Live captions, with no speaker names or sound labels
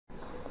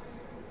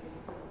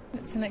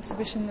It's an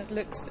exhibition that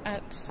looks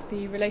at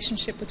the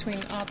relationship between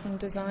art and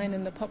design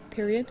in the pop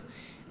period.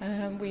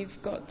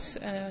 We've got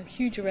a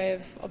huge array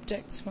of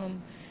objects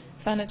from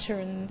furniture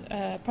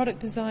and product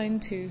design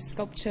to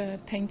sculpture,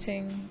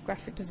 painting,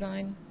 graphic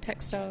design,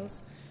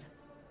 textiles.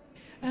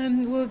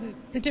 Well,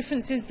 the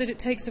difference is that it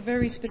takes a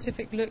very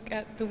specific look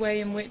at the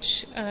way in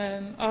which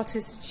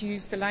artists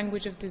use the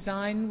language of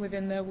design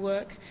within their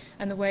work,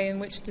 and the way in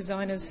which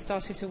designers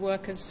started to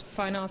work as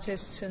fine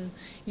artists and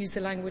use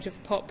the language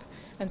of pop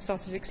and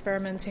started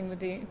experimenting with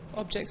the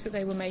objects that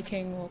they were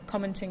making or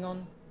commenting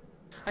on.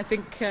 I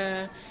think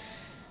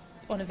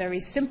on a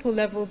very simple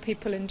level,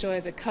 people enjoy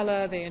the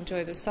colour, they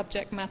enjoy the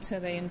subject matter,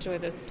 they enjoy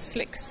the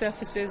slick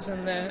surfaces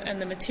and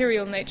the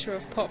material nature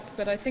of pop,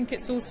 but I think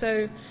it's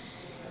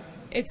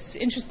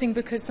interesting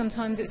because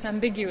sometimes it's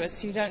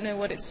ambiguous. You don't know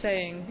what it's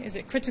saying. Is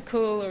it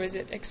critical or is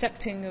it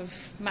accepting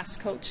of mass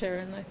culture?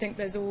 And I think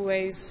there's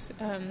always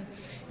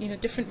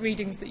different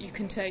readings that you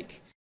can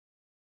take.